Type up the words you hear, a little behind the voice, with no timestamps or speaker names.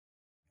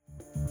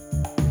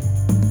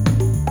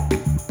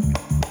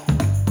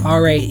All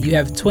right, you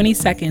have 20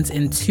 seconds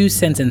and 2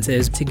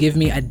 sentences to give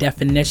me a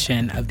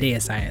definition of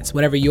data science,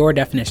 whatever your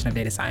definition of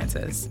data science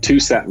is. 2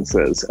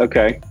 sentences.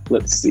 Okay,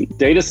 let's see.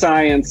 Data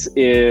science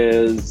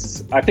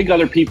is, I think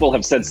other people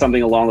have said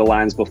something along the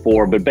lines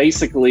before, but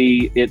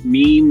basically it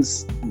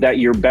means that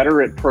you're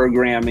better at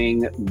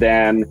programming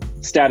than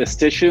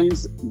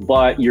statisticians,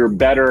 but you're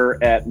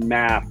better at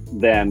math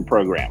than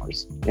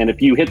programmers. And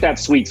if you hit that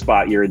sweet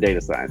spot, you're a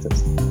data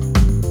scientist.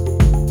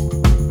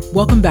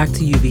 Welcome back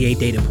to UVA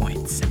Data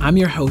Points. I'm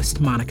your host,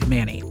 Monica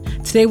Manning.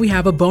 Today we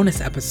have a bonus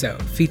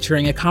episode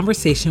featuring a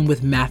conversation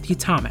with Matthew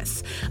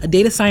Thomas, a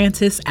data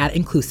scientist at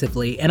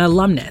Inclusively and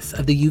alumnus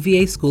of the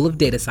UVA School of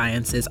Data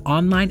Science's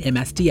online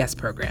MSDS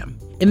program.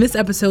 In this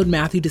episode,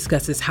 Matthew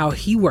discusses how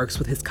he works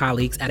with his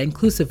colleagues at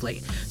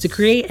Inclusively to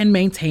create and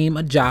maintain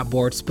a job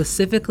board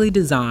specifically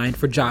designed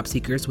for job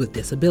seekers with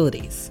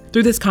disabilities.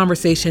 Through this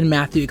conversation,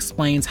 Matthew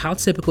explains how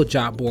typical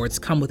job boards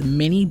come with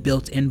many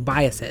built-in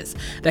biases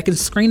that can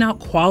screen out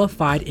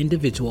qualified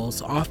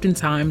individuals,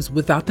 oftentimes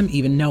without them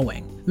even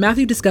knowing.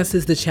 Matthew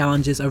discusses the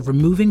challenges of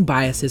removing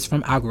biases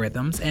from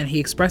algorithms, and he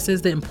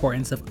expresses the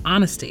importance of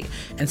honesty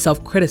and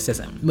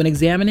self-criticism when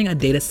examining a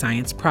data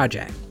science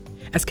project.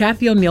 As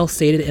Kathy O'Neill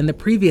stated in the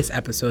previous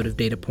episode of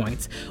Data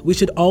Points, we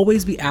should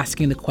always be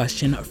asking the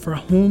question, for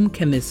whom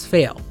can this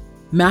fail?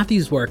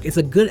 Matthew's work is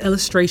a good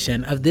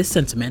illustration of this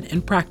sentiment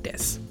in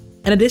practice.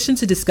 In addition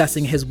to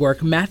discussing his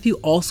work, Matthew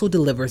also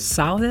delivers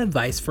solid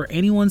advice for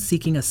anyone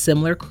seeking a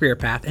similar career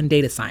path in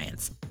data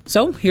science.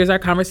 So here's our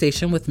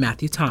conversation with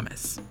Matthew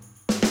Thomas.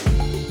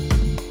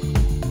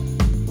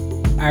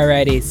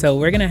 Alrighty, so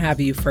we're gonna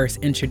have you first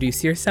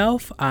introduce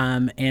yourself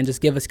and just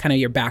give us kind of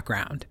your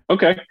background.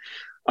 Okay.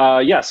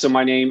 So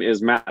my name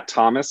is Matt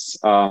Thomas.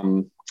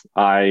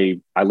 I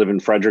live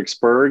in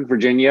Fredericksburg,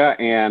 Virginia,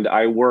 and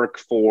I work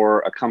for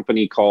a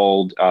company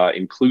called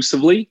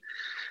Inclusively,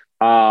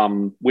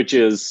 which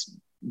is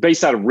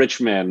based out of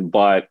Richmond,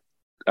 but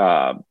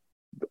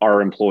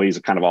our employees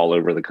are kind of all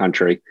over the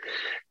country.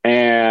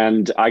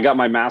 And I got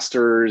my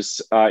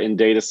master's in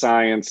data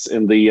science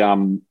in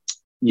the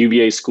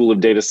UVA School of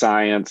Data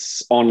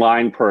Science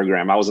online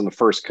program. I was in the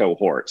first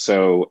cohort,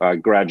 so I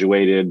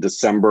graduated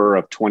December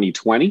of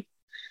 2020.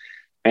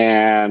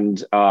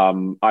 And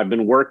I've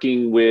been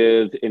working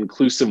with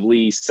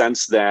Inclusively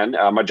since then.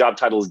 My job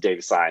title is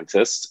data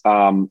scientist.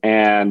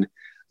 And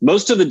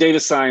most of the data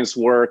science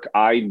work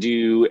I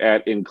do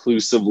at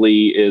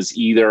Inclusively is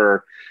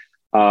either,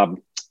 business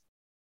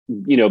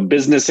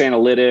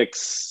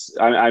analytics.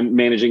 I'm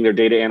managing their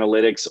data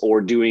analytics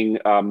or doing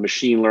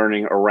machine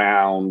learning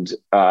around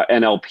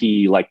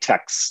NLP, like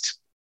text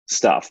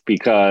stuff,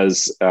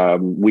 because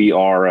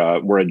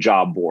we're a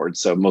job board.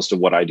 So most of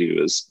what I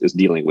do is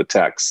dealing with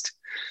text.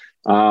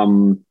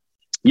 And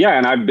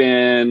I've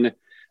been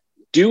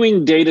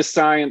doing data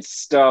science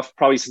stuff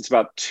probably since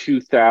about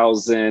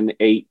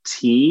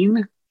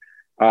 2018.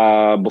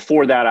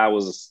 Before that, I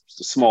was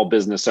a small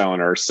business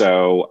owner,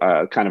 so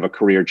kind of a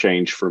career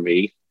change for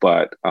me.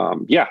 But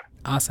yeah.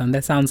 Awesome.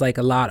 That sounds like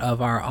a lot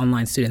of our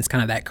online students,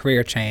 kind of that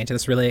career change.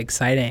 That's really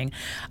exciting.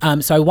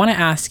 So I want to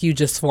ask you,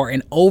 just for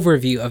an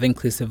overview of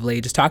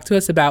Inclusively, just talk to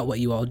us about what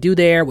you all do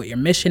there, what your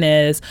mission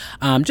is,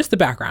 just the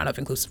background of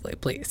Inclusively,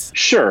 please.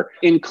 Sure.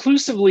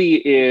 Inclusively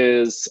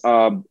is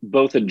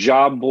both a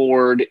job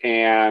board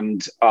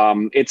and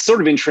it's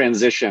sort of in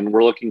transition.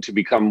 We're looking to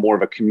become more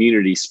of a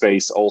community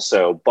space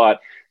also, but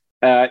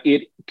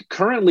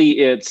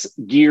it's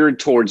geared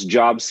towards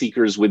job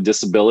seekers with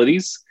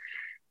disabilities.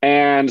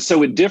 And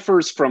so it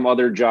differs from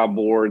other job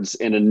boards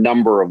in a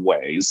number of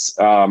ways.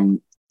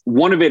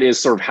 One of it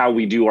is sort of how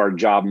we do our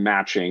job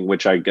matching,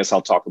 which I guess I'll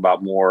talk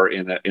about more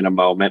in a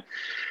moment.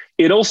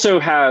 It also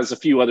has a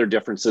few other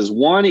differences.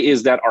 One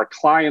is that our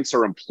clients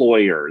are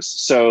employers.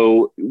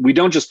 So we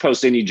don't just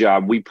post any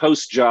job. We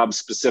post jobs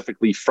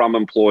specifically from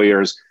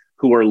employers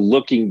who are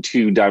looking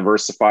to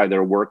diversify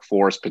their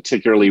workforce,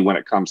 particularly when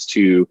it comes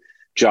to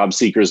job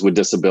seekers with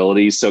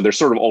disabilities. So they're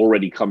sort of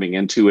already coming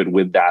into it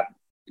with that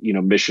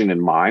mission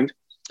in mind.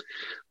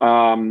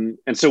 And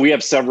so we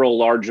have several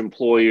large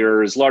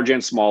employers, large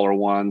and smaller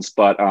ones,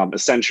 but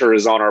Accenture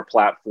is on our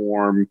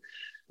platform,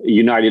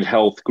 United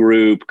Health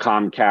Group,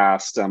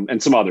 Comcast,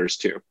 and some others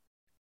too.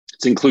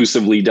 It's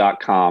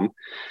inclusively.com.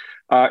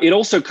 It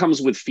also comes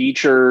with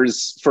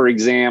features. For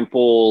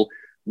example,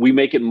 we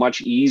make it much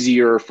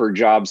easier for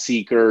job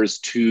seekers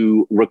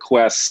to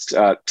request,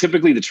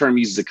 typically the term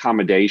uses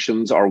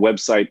accommodations. Our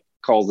website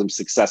calls them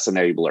success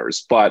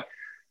enablers, but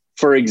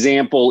for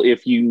example,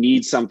 if you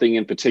need something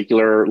in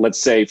particular, let's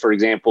say, for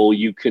example,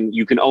 you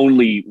can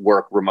only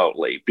work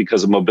remotely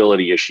because of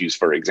mobility issues,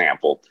 for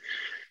example.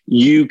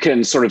 You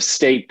can sort of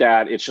state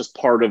that it's just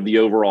part of the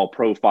overall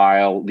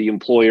profile. The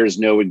employers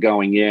know it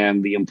going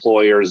in. The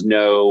employers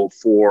know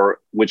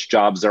for which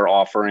jobs they're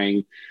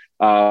offering,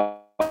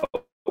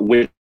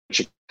 which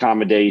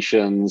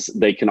accommodations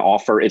they can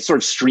offer. It sort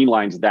of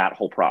streamlines that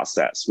whole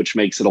process, which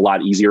makes it a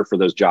lot easier for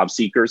those job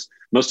seekers.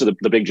 Most of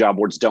the big job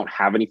boards don't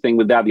have anything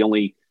with that. The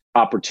only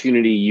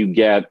opportunity you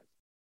get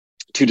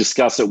to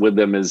discuss it with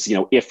them is,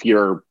 if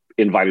you're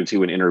invited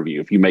to an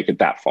interview, if you make it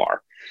that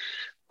far.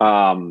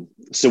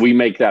 So we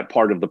make that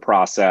part of the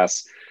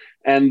process.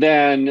 And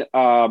then,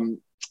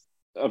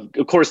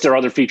 of course, there are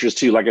other features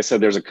too. Like I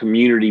said, there's a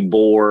community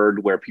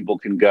board where people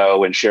can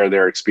go and share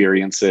their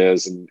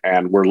experiences,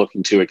 and we're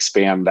looking to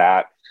expand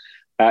that.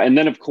 And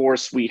then, of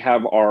course, we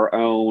have our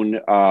own,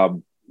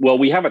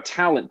 we have a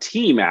talent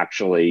team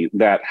actually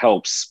that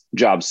helps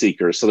job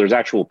seekers. So there's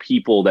actual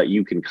people that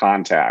you can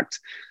contact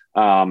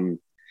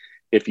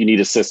if you need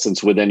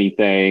assistance with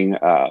anything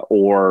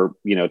or,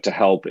 to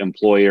help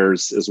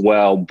employers as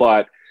well.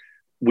 But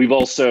we've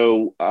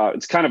also,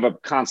 it's kind of a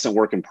constant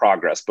work in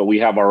progress, but we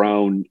have our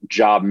own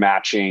job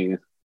matching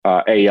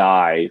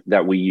AI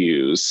that we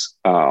use.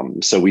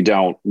 So we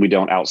don't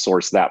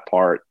outsource that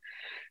part.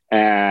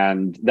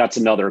 And that's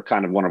another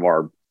kind of one of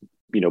our,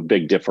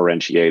 big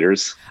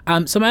differentiators.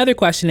 So my other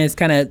question is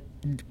kind of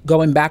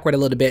going backward a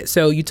little bit.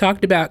 So you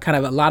talked about kind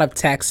of a lot of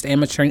text and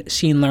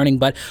machine learning,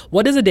 but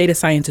what does a data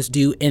scientist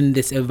do in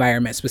this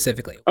environment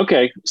specifically?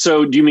 Okay.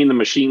 So do you mean the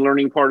machine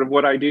learning part of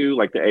what I do,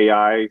 like the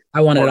AI I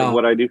want it part all. of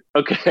what I do?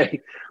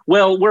 Okay.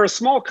 Well, we're a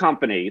small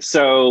company,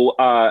 so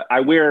I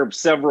wear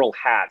several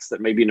hats that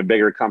maybe in a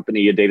bigger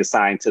company, a data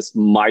scientist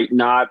might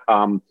not.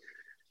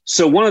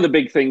 So one of the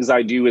big things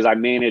I do is I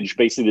manage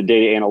basically the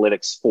data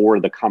analytics for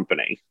the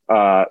company.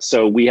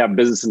 So we have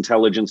business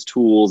intelligence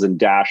tools and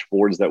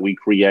dashboards that we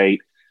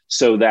create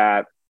so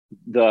that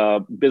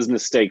the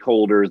business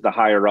stakeholders, the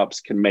higher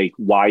ups, can make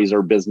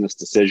wiser business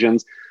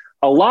decisions.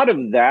 A lot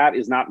of that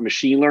is not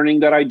machine learning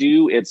that I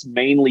do. It's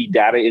mainly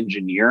data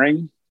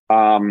engineering.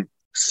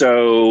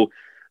 So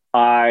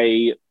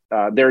there's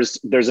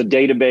a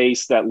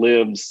database that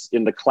lives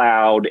in the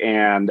cloud,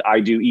 and I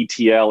do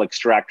ETL,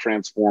 extract,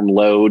 transform,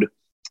 load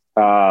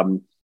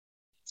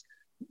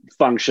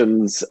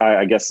functions,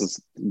 I guess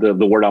is the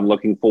word I'm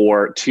looking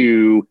for,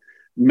 to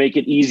make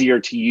it easier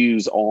to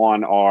use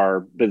on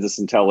our business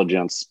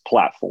intelligence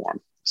platform.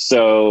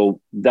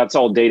 So that's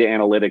all data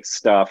analytics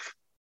stuff.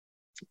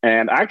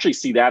 And I actually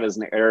see that as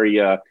an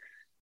area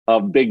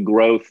of big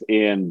growth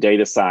in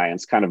data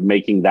science, kind of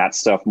making that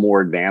stuff more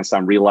advanced.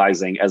 I'm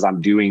realizing as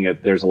I'm doing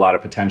it, there's a lot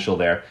of potential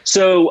there.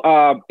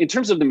 So in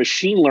terms of the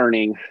machine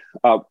learning,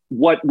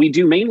 what we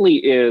do mainly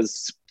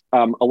is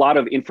a lot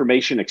of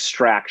information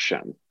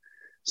extraction.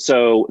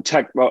 So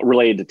tech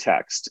related to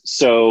text.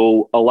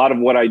 So a lot of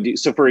what I do.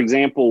 So for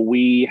example,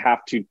 we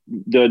have to,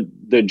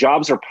 the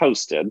jobs are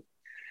posted.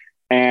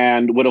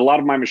 And what a lot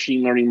of my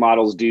machine learning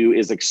models do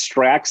is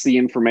extracts the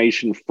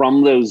information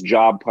from those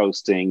job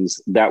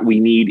postings that we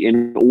need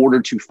in order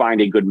to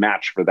find a good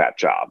match for that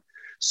job.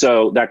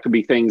 So that could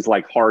be things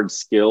like hard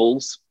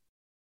skills.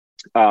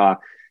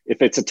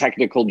 If it's a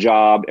technical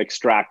job,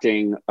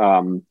 extracting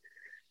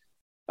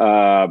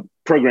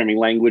programming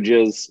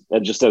languages,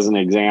 just as an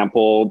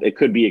example. It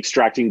could be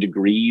extracting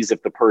degrees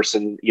if the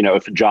person,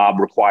 if a job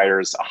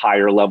requires a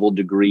higher level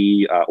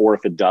degree, or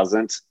if it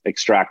doesn't,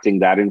 extracting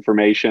that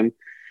information.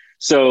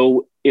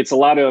 So it's a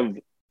lot of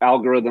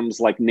algorithms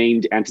like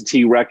named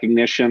entity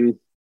recognition,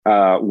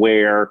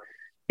 where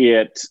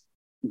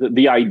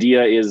the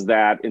idea is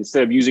that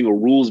instead of using a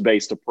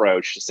rules-based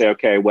approach to say,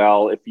 okay,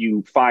 well, if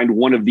you find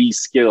one of these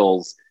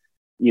skills,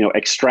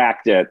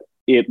 extract it,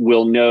 it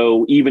will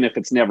know even if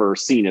it's never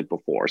seen it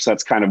before. So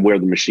that's kind of where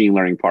the machine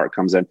learning part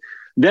comes in.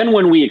 Then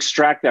when we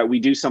extract that, we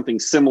do something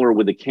similar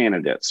with the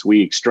candidates.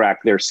 We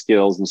extract their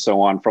skills and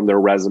so on from their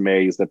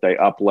resumes that they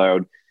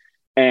upload.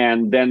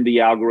 And then the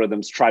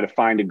algorithms try to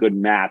find a good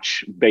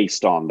match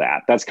based on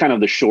that. That's kind of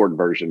the short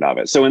version of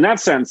it. So in that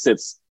sense,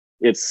 it's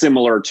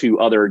similar to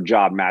other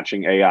job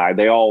matching AI.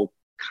 They all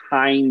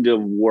kind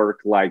of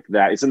work like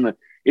that. It's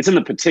in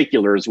the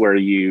particulars where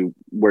you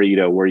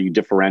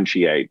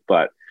differentiate.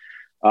 But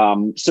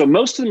so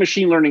most of the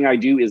machine learning I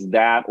do is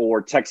that,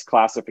 or text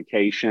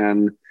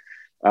classification.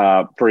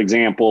 For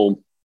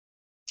example,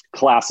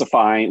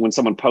 classifying, when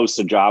someone posts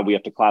a job, we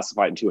have to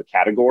classify it into a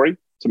category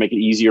to make it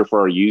easier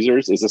for our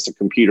users. Is this a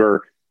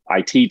computer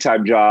IT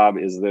type job?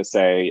 Is this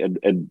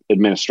an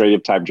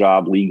administrative type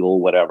job, legal,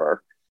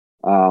 whatever?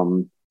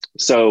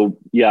 So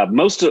yeah,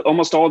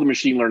 almost all the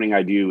machine learning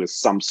I do is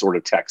some sort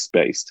of text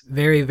based.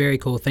 Very, very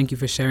cool. Thank you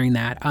for sharing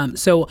that.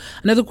 So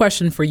another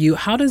question for you,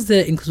 how does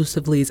the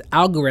Inclusively's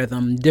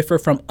algorithm differ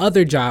from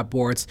other job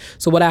boards?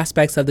 So what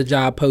aspects of the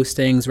job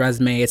postings,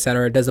 resume, et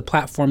cetera, does a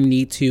platform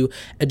need to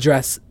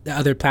address that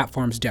other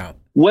platforms don't?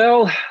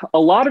 Well, a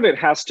lot of it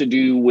has to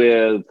do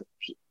with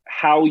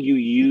how you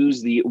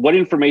use what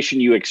information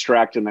you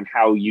extract and then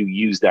how you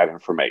use that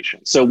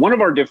information. So one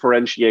of our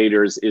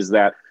differentiators is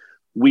that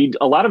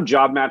a lot of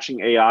job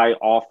matching AI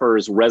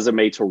offers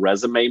resume to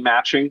resume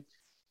matching,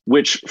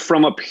 which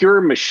from a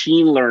pure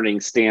machine learning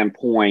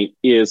standpoint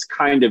is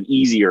kind of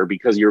easier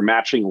because you're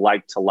matching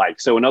like to like.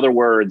 So in other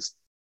words,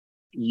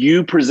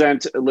 you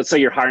present, let's say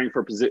you're hiring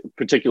for a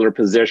particular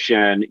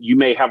position, you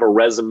may have a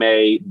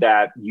resume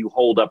that you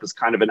hold up as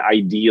kind of an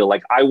ideal,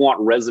 like I want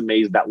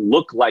resumes that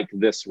look like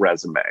this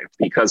resume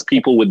because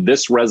people with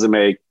this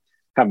resume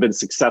have been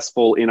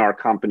successful in our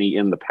company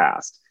in the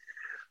past.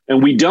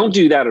 And we don't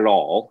do that at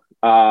all.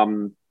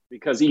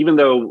 Because even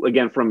though,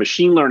 again, from a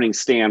machine learning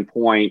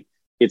standpoint,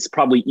 it's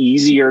probably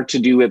easier to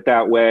do it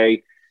that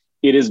way,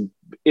 it is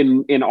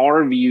in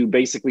our view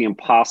basically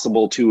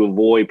impossible to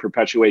avoid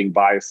perpetuating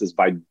biases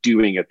by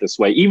doing it this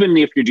way, even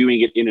if you're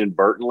doing it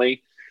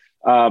inadvertently,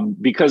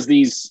 because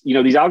these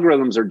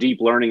algorithms are deep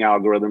learning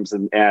algorithms,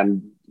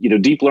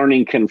 and deep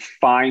learning can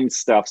find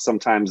stuff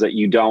sometimes that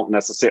you don't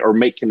necessarily, or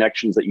make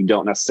connections that you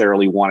don't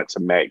necessarily want it to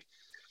make.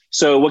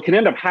 So what can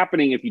end up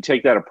happening if you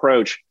take that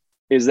approach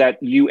is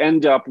that you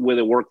end up with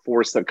a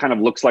workforce that kind of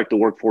looks like the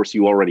workforce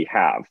you already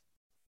have,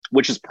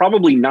 which is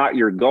probably not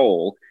your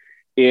goal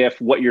if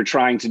what you're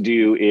trying to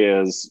do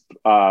is,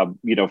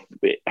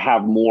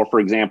 have more, for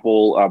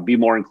example, be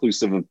more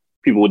inclusive of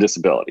people with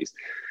disabilities.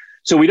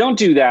 So we don't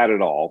do that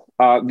at all.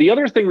 The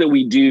other thing that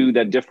we do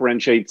that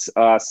differentiates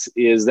us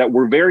is that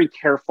we're very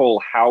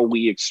careful how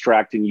we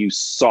extract and use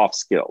soft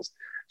skills.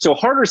 So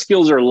harder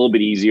skills are a little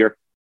bit easier.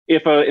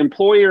 If an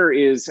employer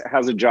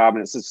has a job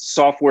and it's a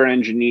software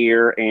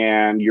engineer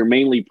and you're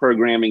mainly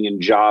programming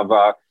in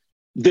Java,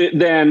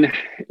 then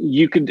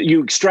you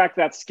extract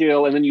that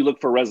skill and then you look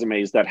for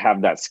resumes that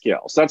have that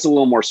skill. So that's a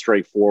little more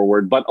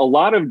straightforward. But a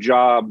lot of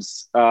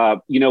jobs,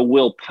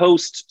 will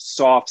post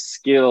soft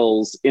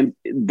skills in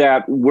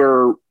that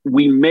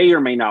we may or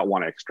may not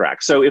want to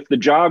extract. So if the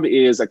job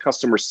is a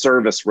customer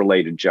service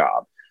related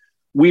job,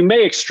 we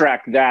may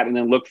extract that and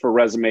then look for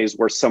resumes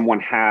where someone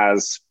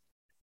has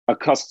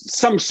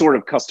some sort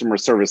of customer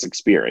service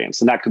experience.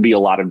 And that could be a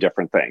lot of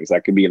different things.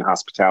 That could be in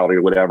hospitality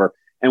or whatever.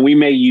 And we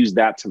may use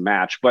that to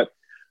match. But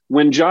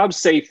when jobs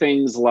say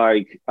things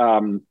like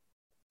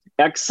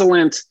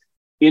excellent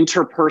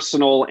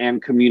interpersonal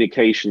and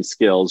communication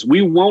skills,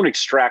 we won't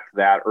extract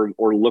that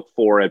or look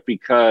for it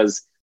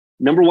because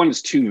number one,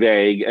 it's too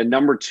vague. And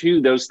number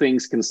two, those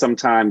things can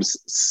sometimes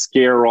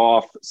scare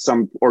off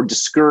or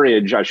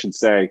discourage, I should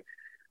say,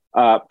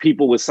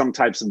 people with some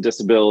types of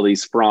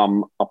disabilities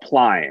from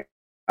applying.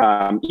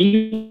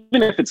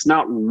 Even if it's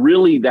not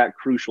really that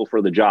crucial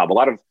for the job.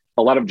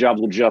 A lot of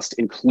jobs will just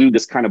include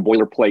this kind of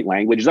boilerplate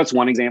language. That's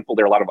one example.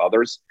 There are a lot of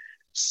others.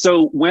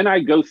 So when I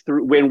go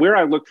through, where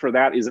I look for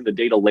that is in the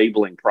data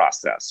labeling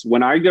process.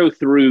 When I go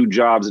through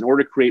jobs, in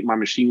order to create my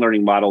machine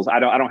learning models, I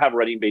don't have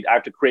ready-made. I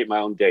have to create my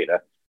own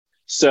data.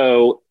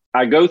 So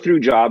I go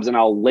through jobs and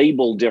I'll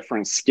label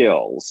different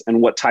skills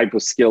and what type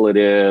of skill it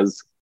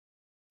is.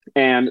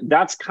 And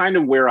that's kind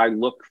of where I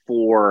look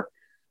for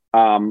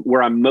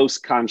where I'm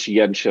most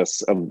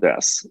conscientious of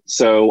this.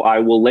 So I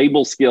will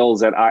label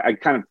skills that I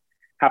kind of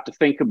have to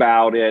think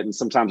about it. And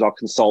sometimes I'll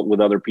consult with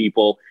other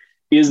people.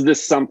 Is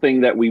this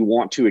something that we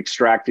want to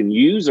extract and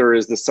use, or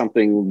is this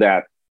something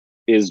that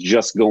is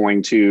just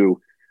going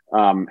to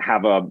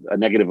have a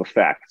negative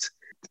effect?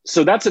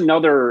 So that's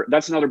another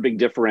big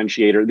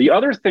differentiator. The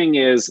other thing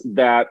is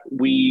that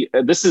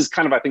this is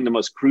kind of, I think, the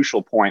most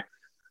crucial point.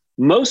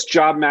 Most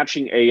job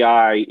matching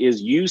AI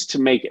is used to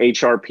make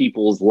HR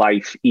people's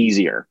life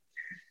easier.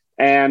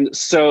 And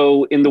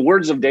so in the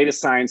words of data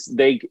science,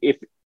 if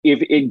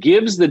it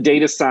gives the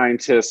data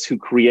scientists who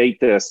create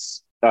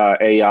this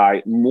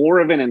AI more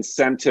of an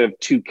incentive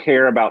to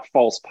care about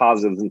false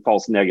positives and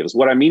false negatives.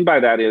 What I mean by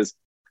that is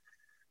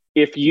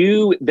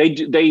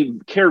they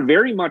care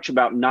very much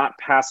about not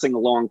passing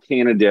along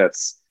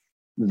candidates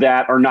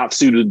that are not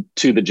suited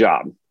to the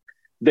job.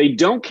 They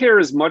don't care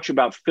as much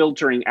about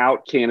filtering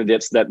out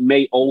candidates that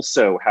may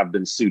also have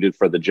been suited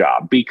for the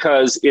job.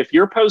 Because if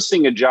you're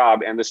posting a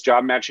job and this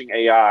job matching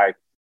AI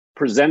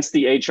presents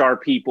the HR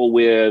people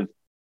with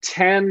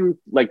 10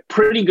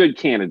 pretty good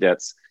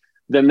candidates,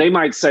 then they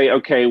might say,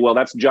 okay, well,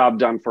 that's job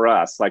done for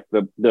us. Like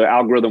the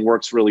algorithm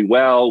works really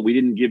well. We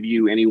didn't give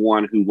you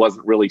anyone who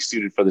wasn't really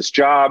suited for this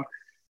job,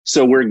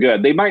 so we're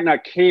good. They might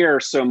not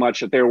care so much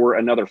that there were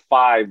another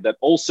 5 that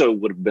also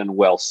would have been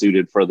well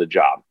suited for the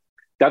job.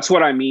 That's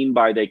what I mean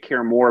by they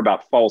care more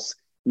about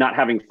not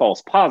having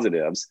false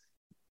positives.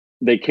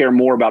 They care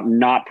more about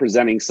not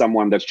presenting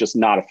someone that's just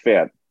not a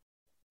fit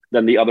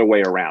than the other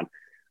way around.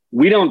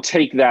 We don't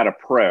take that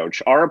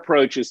approach. Our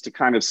approach is to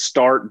kind of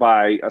start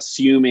by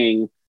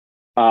assuming,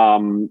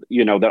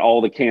 that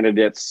all the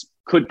candidates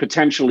could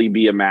potentially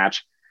be a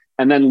match,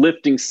 and then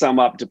lifting some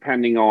up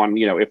depending on,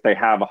 if they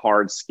have a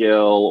hard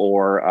skill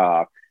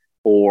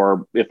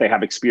or if they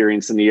have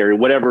experience in the area,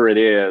 whatever it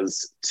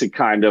is, to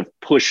kind of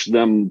push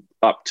them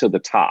up to the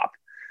top.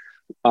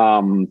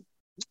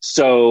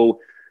 So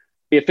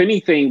if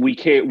anything, we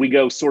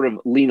go sort of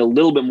lean a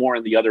little bit more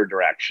in the other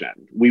direction.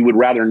 We would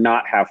rather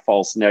not have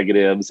false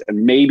negatives,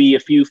 and maybe a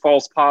few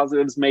false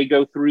positives may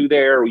go through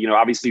there.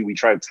 Obviously we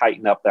try to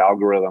tighten up the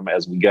algorithm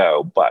as we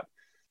go, but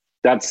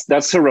that's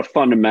sort of a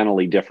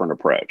fundamentally different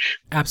approach.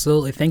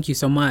 Absolutely. Thank you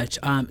so much.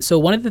 So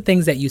one of the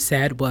things that you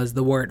said was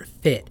the word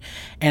fit.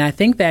 And I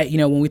think that,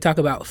 when we talk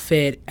about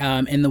fit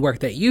in the work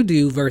that you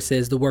do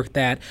versus the work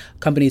that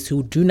companies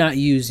who do not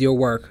use your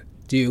work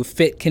do,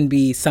 fit can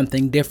be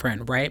something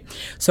different, right?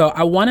 So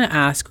I want to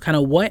ask kind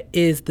of what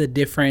is the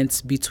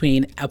difference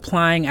between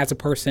applying as a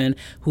person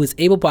who is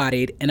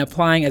able-bodied and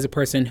applying as a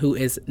person who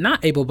is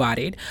not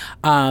able-bodied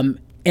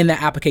in the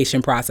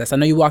application process? I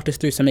know you walked us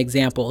through some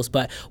examples,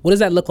 but what does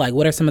that look like?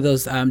 What are some of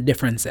those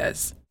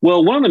differences?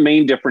 Well, one of the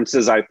main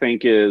differences, I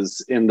think,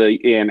 is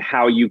in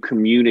how you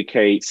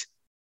communicate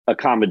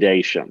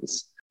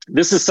accommodations.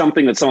 This is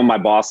something that some of my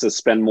bosses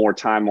spend more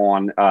time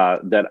on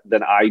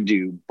than I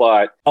do.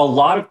 But a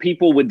lot of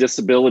people with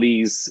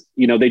disabilities,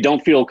 they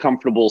don't feel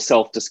comfortable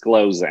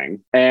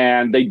self-disclosing,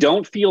 and they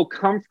don't feel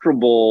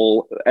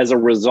comfortable as a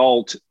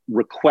result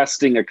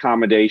requesting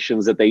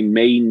accommodations that they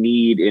may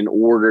need in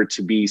order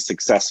to be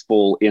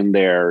successful in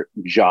their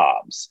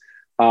jobs.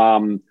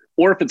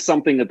 Or if it's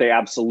something that they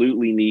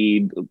absolutely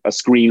need, a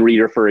screen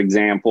reader, for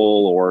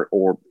example,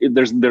 or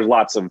there's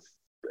lots of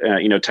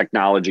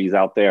technologies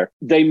out there.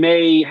 They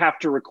may have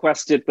to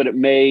request it, but it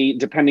may,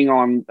 depending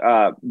on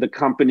the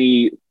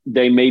company,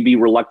 they may be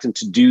reluctant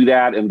to do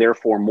that and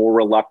therefore more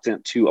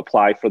reluctant to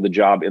apply for the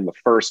job in the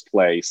first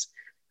place.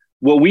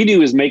 What we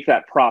do is make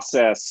that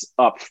process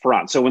up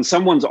front. So when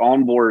someone's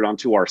onboarded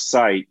onto our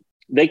site,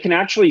 they can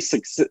actually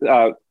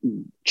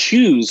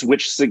choose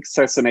which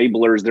success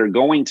enablers they're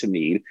going to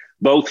need,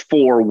 both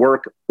for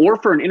work or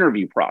for an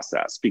interview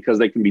process, because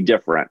they can be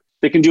different.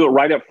 They can do it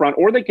right up front,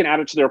 or they can add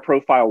it to their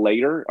profile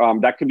later.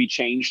 That can be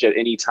changed at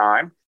any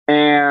time.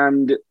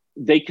 And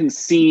they can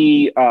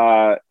see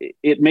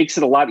it makes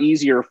it a lot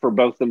easier for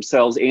both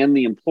themselves and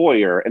the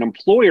employer. An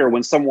employer,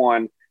 when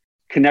someone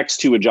connects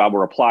to a job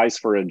or applies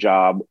for a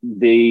job,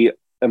 the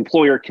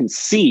employer can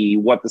see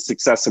what the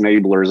success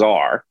enablers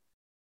are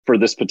for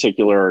this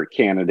particular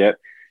candidate.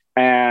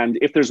 And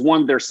if there's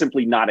one they're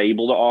simply not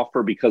able to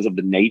offer because of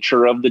the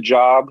nature of the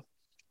job,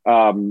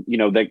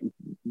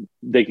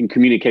 they can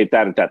communicate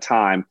that at that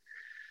time.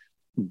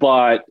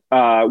 But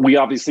we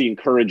obviously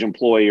encourage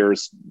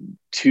employers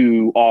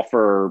to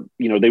offer,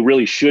 they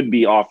really should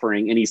be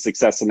offering any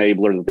success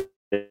enabler that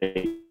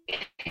they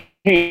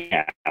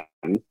can.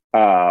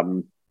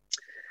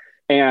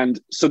 And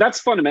so that's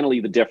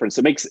fundamentally the difference.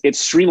 It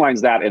streamlines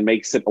that and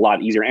makes it a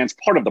lot easier. And it's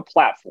part of the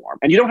platform.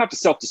 And you don't have to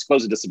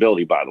self-disclose a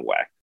disability, by the way.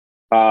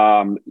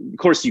 Of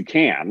course you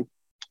can.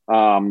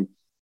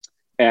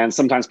 And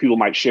sometimes people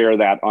might share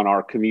that on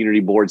our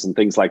community boards and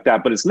things like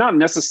that, but it's not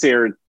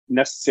necessary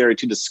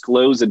to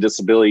disclose a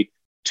disability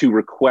to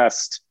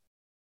request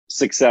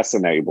success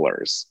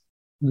enablers.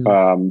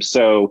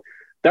 So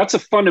that's a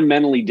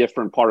fundamentally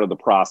different part of the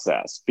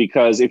process,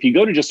 because if you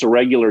go to just a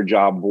regular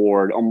job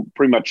board,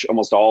 pretty much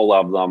almost all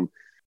of them,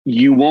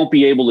 you won't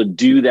be able to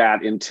do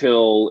that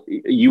until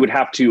you would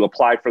have to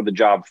apply for the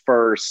job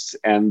first.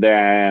 And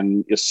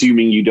then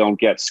assuming you don't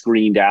get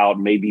screened out,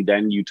 maybe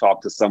then you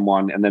talk to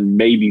someone, and then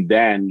maybe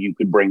then you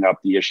could bring up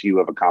the issue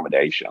of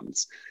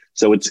accommodations.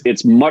 So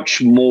it's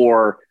much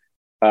more,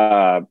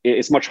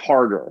 it's much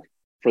harder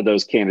for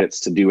those candidates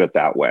to do it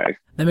that way.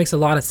 That makes a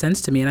lot of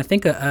sense to me. And I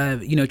think,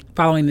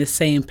 following this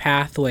same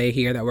pathway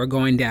here that we're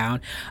going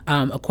down,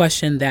 a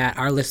question that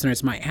our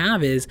listeners might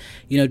have is,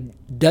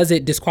 does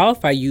it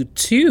disqualify you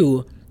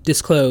to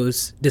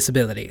disclose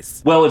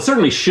disabilities? Well, it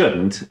certainly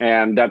shouldn't.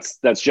 And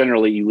that's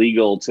generally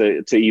illegal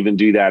to even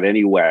do that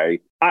anyway.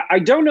 I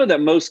don't know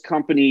that most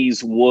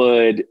companies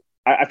would.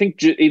 I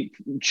think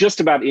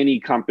just about any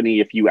company,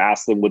 if you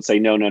ask them, would say,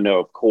 no,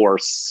 of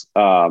course,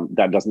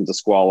 that doesn't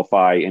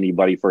disqualify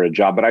anybody for a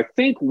job. But I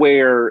think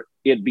where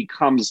it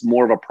becomes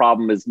more of a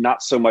problem is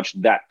not so much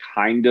that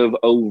kind of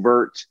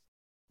overt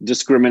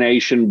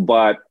discrimination,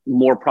 but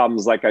more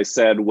problems, like I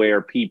said,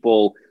 where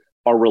people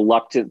are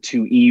reluctant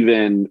to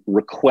even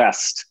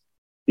request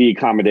the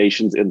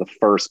accommodations in the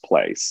first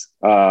place,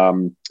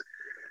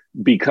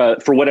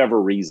 because for whatever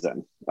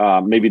reason,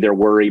 maybe they're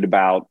worried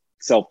about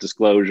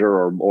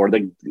self-disclosure, or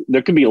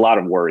there could be a lot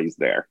of worries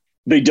there.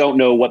 They don't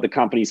know what the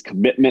company's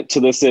commitment to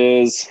this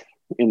is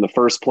in the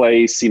first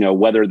place,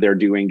 whether they're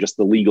doing just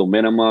the legal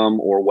minimum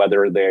or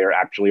whether they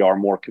actually are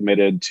more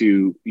committed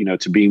to,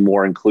 to being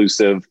more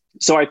inclusive.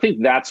 So I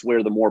think that's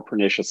where the more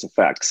pernicious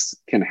effects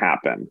can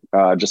happen,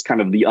 just kind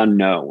of the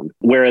unknown.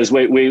 Whereas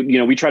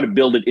we try to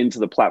build it into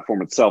the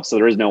platform itself, so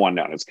there is no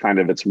unknown. It's kind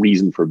of its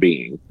reason for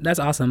being. That's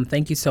awesome.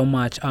 Thank you so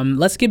much.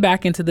 Let's get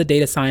back into the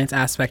data science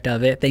aspect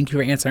of it. Thank you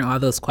for answering all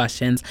those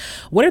questions.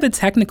 What are the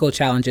technical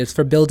challenges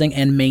for building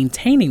and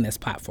maintaining this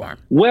platform?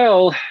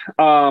 Well,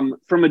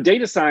 from a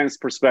data science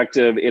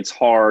perspective, it's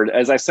hard.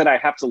 As I said, I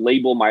have to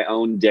label my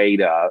own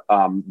data.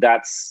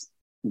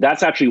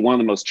 That's actually one of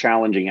the most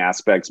challenging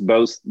aspects,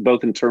 both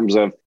in terms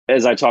of,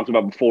 as I talked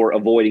about before,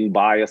 avoiding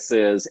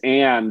biases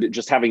and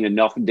just having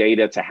enough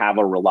data to have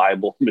a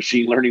reliable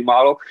machine learning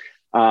model.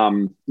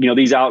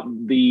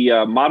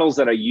 The models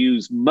that I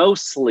use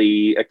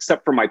mostly,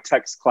 except for my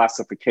text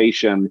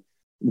classification,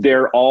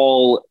 they're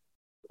all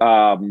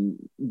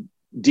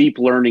deep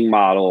learning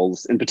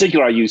models. In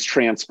particular, I use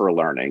transfer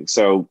learning.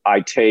 So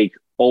I take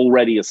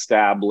already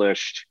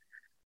established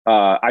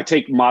I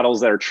take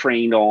models that are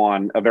trained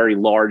on a very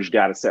large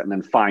data set and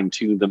then fine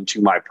tune them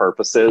to my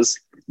purposes,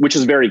 which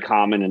is very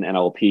common in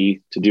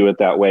NLP to do it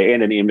that way,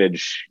 and in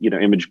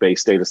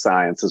image-based data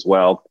science as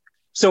well.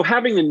 So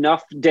having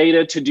enough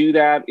data to do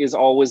that is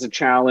always a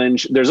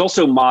challenge. There's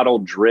also model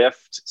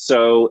drift.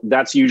 So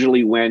that's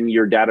usually when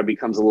your data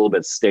becomes a little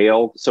bit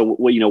stale. So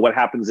what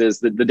happens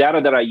is that the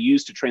data that I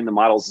use to train the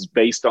models is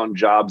based on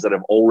jobs that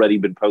have already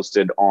been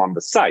posted on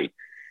the site.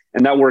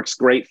 And that works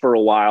great for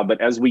a while.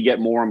 But as we get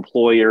more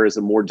employers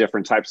and more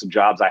different types of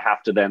jobs, I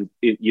have to then,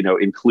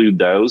 include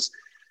those.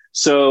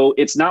 So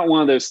it's not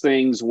one of those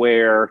things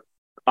where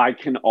I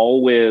can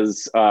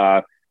always,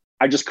 I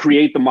just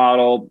create the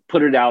model,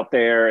 put it out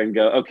there and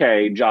go,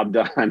 okay, job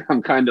done.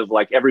 I'm kind of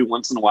like every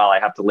once in a while, I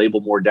have to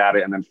label more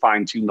data and then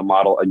fine tune the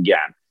model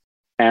again.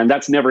 And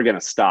that's never going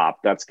to stop.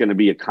 That's going to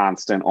be a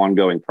constant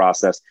ongoing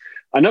process.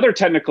 Another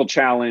technical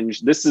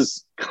challenge, this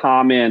is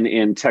common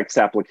in text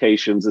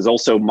applications, is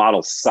also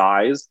model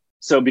size.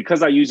 So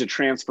because I use a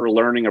transfer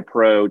learning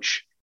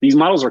approach, these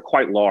models are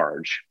quite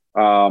large.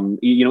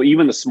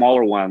 Even the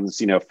smaller ones,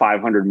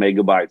 500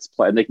 megabytes,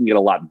 and they can get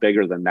a lot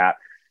bigger than that.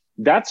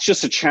 That's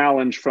just a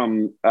challenge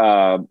from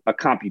a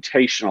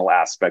computational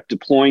aspect.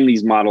 Deploying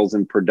these models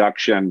in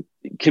production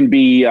can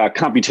be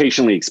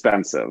computationally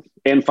expensive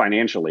and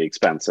financially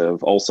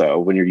expensive also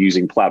when you're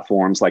using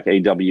platforms like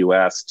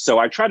AWS. So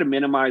I try to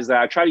minimize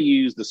that. I try to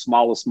use the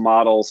smallest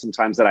model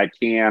sometimes that I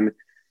can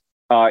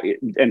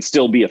and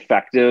still be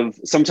effective.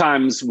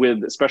 Sometimes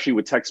especially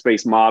with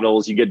text-based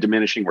models, you get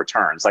diminishing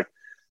returns. Like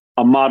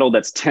a model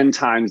that's 10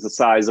 times the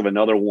size of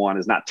another one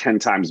is not 10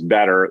 times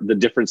better. The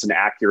difference in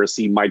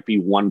accuracy might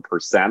be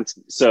 1%.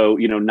 So,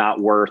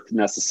 not worth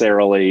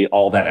necessarily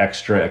all that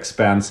extra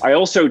expense. I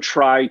also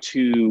try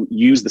to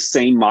use the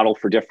same model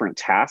for different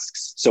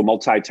tasks. So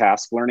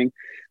multitask learning,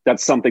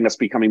 that's something that's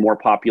becoming more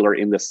popular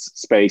in this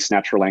space,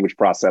 natural language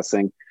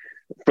processing,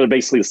 for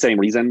basically the same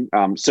reason.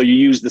 So you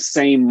use the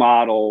same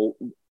model.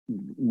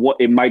 What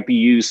it might be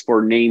used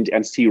for named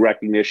entity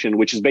recognition,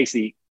 which is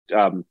basically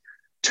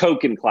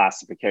token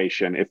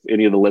classification. If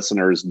any of the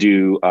listeners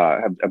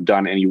have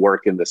done any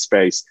work in this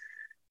space,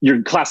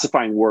 you're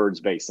classifying words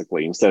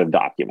basically instead of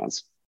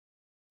documents,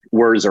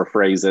 words or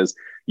phrases.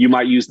 You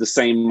might use the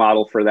same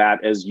model for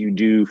that as you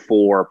do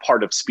for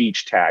part of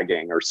speech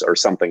tagging or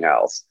something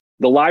else.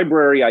 The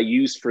library I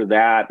use for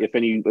that, if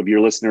any of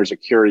your listeners are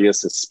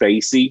curious, is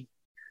Spatie.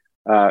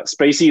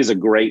 Spatie is a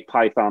great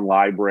Python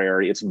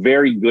library. It's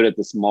very good at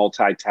this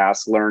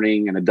multitask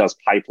learning, and it does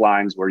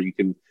pipelines where you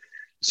can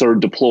sort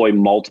of deploy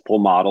multiple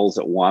models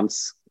at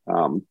once.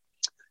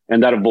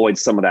 And that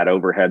avoids some of that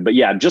overhead. But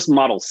yeah, just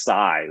model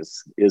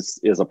size is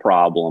a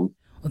problem.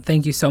 Well,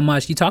 thank you so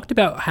much. You talked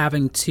about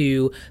having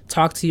to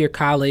talk to your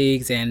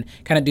colleagues and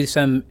kind of do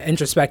some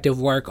introspective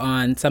work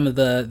on some of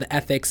the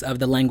ethics of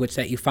the language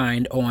that you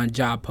find on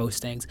job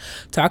postings.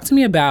 Talk to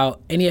me about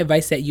any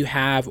advice that you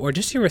have or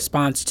just your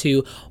response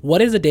to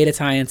what is a data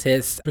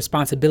scientist's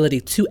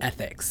responsibility to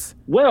ethics?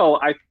 Well,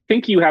 I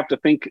think you have to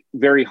think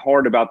very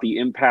hard about the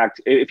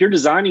impact. If you're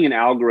designing an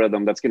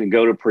algorithm that's going to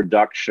go to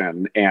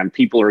production and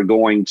people are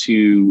going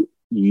to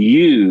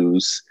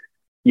use,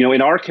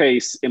 in our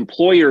case,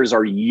 employers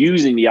are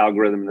using the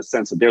algorithm in the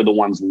sense that they're the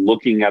ones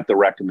looking at the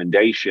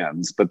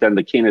recommendations, but then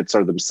the candidates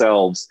are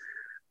themselves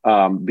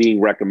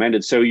being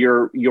recommended. So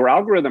your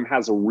algorithm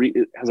has a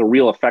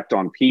real effect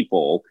on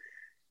people.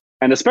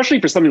 And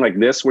especially for something like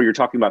this, where you're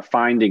talking about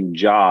finding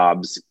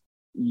jobs,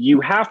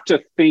 you have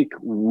to think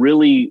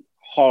really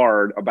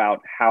hard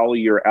about how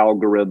your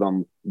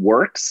algorithm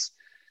works.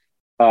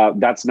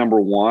 That's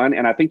number one.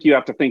 And I think you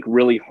have to think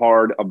really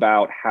hard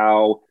about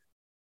how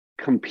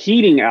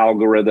competing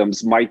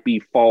algorithms might be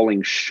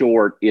falling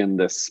short in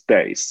this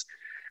space.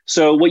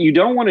 So what you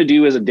don't want to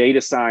do as a data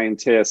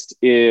scientist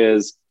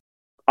is,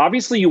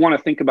 obviously you want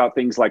to think about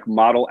things like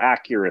model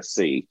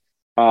accuracy.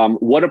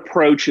 What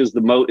approach is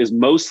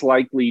most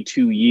likely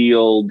to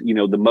yield,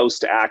 the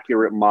most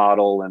accurate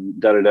model,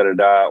 and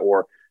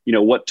or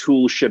what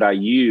tool should I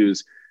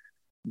use?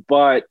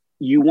 But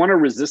you want to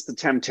resist the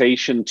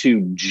temptation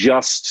to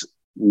just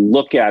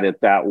look at it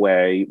that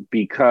way,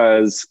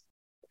 because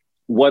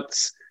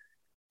what's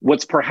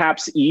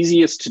perhaps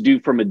easiest to do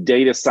from a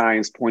data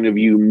science point of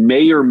view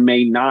may or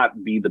may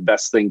not be the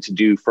best thing to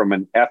do from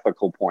an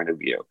ethical point of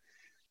view.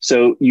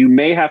 So you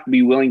may have to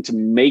be willing to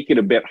make it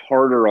a bit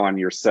harder on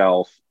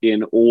yourself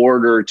in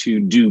order to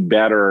do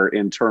better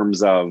in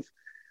terms of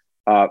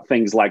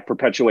things like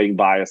perpetuating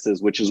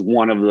biases, which is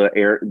one of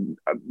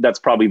that's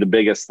probably the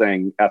biggest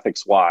thing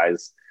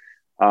ethics-wise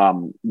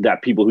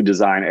that people who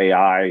design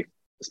AI,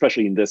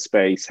 especially in this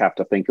space, have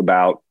to think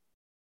about.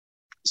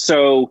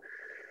 So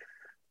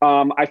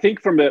I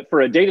think for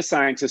a data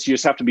scientist, you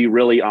just have to be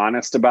really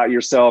honest about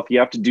yourself. You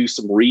have to do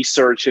some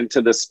research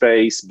into the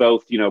space,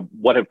 both,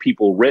 what have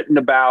people written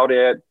about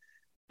it,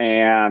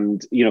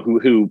 and,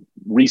 who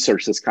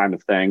research this kind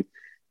of thing.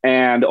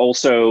 And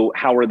also,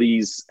 how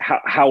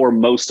are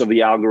most of the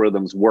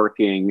algorithms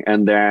working?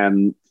 And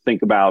then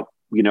think about,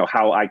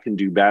 how I can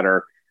do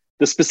better.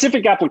 The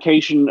specific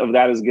application of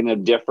that is going to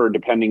differ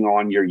depending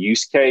on your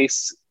use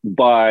case.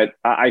 But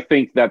I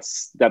think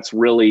that's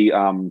really,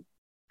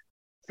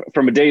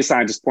 from a data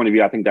scientist point of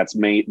view, I think that's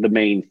the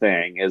main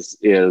thing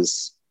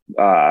is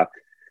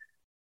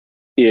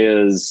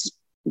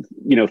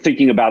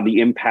thinking about the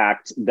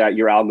impact that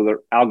your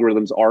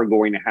algorithms are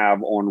going to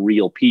have on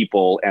real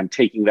people, and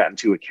taking that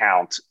into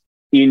account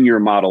in your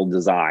model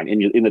design,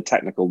 in the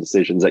technical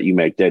decisions that you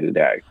make day to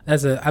day.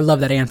 I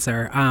love that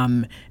answer.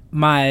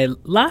 My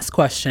last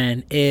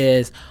question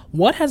is,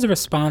 what has the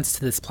response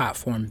to this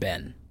platform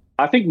been?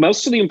 I think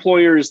most of the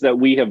employers that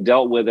we have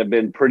dealt with have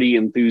been pretty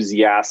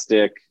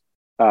enthusiastic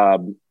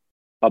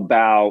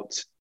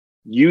about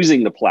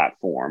using the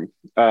platform.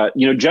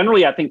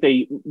 Generally, I think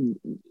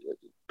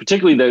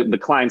particularly the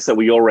clients that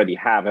we already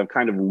have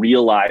kind of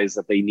realized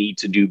that they need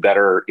to do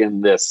better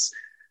in this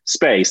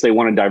space. They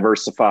want to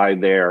diversify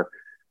their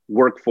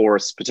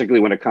workforce,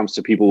 particularly when it comes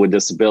to people with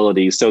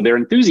disabilities. So they're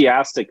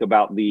enthusiastic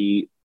about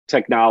the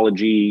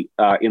technology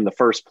in the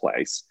first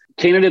place.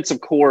 Candidates,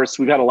 of course,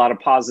 we've had a lot of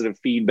positive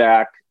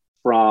feedback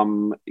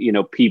from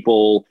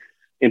people.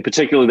 In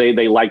particular,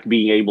 they like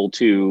being able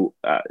to.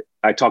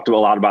 I talked a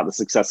lot about the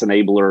success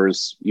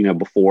enablers,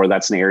 before.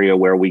 That's an area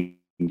where we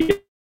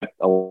get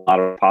a lot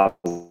of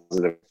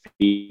positive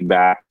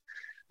feedback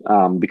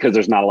because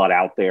there's not a lot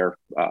out there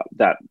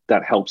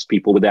that helps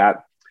people with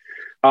that.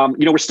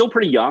 We're still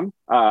pretty young.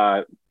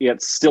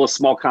 It's still a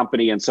small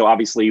company. And so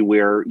obviously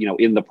we're,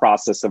 in the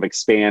process of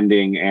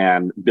expanding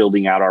and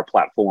building out our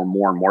platform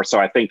more and more. So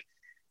I think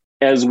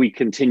as we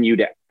continue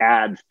to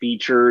add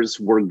features,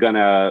 we're going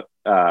to,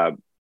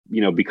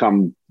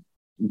 become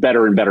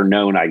better and better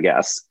known, I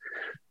guess.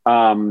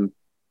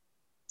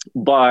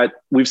 But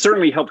we've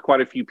certainly helped quite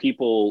a few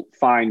people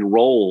find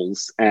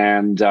roles,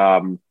 and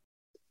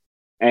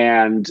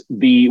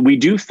we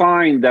do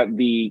find that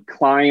the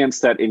clients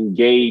that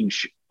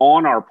engage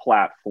on our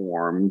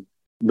platform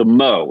the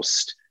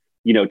most,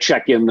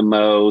 check in the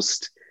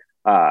most,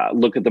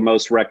 look at the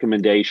most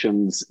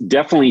recommendations,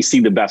 definitely see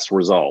the best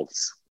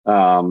results.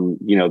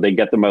 They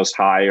get the most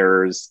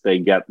hires, they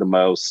get the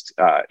most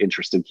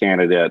interested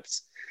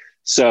candidates.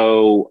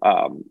 So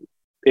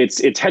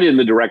it's headed in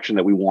the direction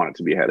that we want it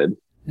to be headed.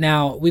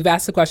 Now, we've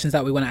asked the questions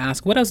that we want to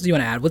ask. What else do you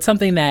want to add? What's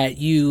something that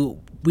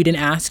we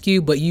didn't ask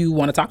you, but you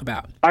want to talk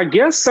about? I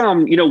guess,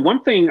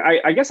 one thing,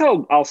 I guess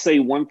I'll say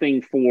one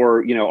thing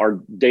for, our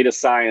data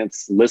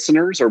science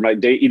listeners or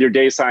either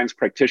data science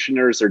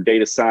practitioners or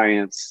data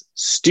science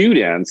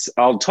students.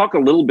 I'll talk a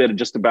little bit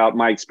just about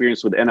my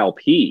experience with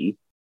NLP,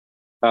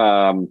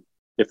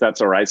 if that's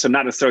all right. So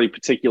not necessarily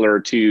particular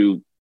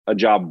to a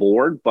job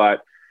board,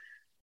 but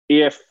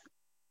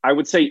I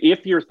would say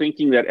if you're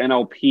thinking that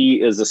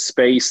NLP is a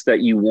space that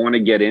you want to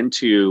get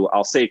into,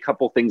 I'll say a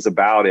couple things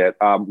about it.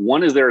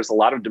 One is there's a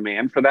lot of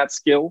demand for that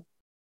skill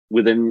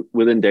within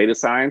data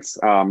science.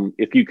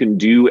 If you can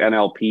do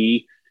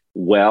NLP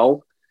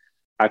well,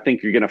 I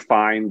think you're going to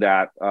find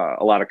that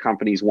a lot of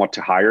companies want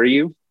to hire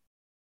you.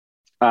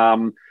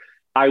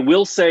 I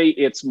will say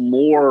it's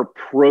more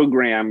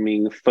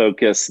programming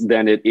focused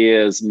than it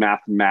is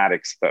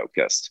mathematics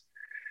focused.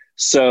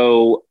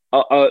 So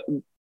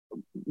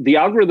the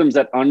algorithms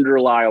that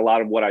underlie a lot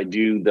of what I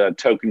do, the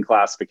token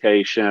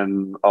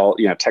classification,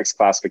 text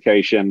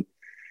classification,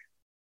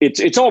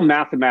 it's all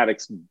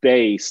mathematics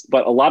based,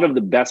 but a lot of the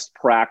best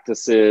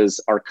practices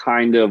are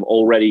kind of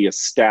already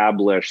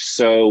established.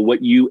 So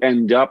what you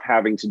end up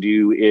having to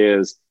do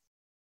is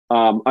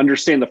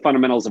understand the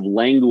fundamentals of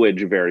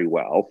language very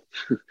well,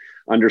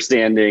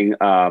 understanding,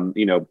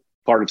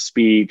 part of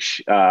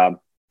speech,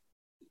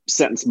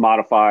 sentence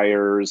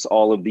modifiers,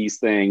 all of these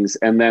things,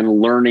 and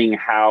then learning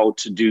how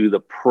to do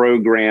the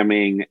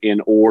programming in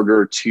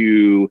order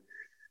to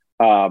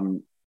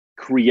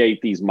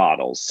create these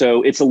models.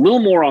 So it's a little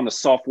more on the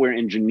software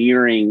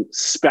engineering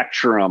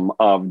spectrum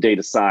of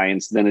data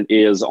science than it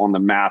is on the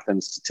math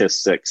and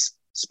statistics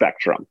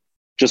spectrum,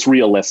 just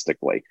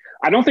realistically.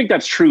 I don't think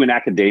that's true in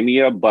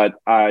academia, but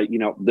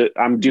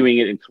I'm doing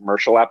it in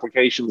commercial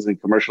applications. In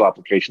commercial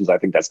applications, I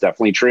think that's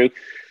definitely true.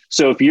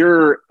 So if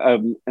you're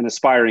an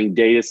aspiring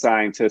data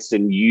scientist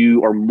and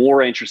you are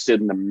more interested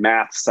in the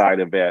math side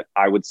of it,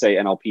 I would say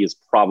NLP is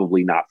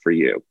probably not for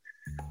you.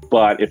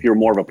 But if you're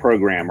more of a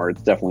programmer,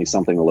 it's definitely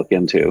something to look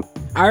into.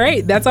 All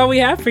right, that's all we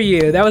have for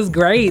you. That was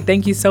great.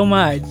 Thank you so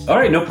much. All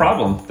right, no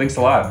problem. Thanks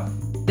a lot.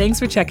 Thanks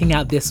for checking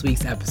out this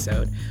week's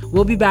episode.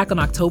 We'll be back on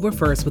October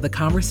 1st with a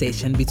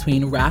conversation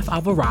between Raf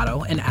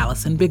Alvarado and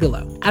Allison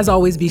Bigelow. As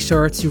always, be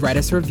sure to write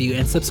us a review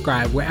and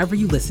subscribe wherever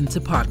you listen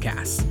to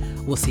podcasts.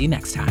 We'll see you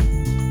next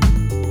time.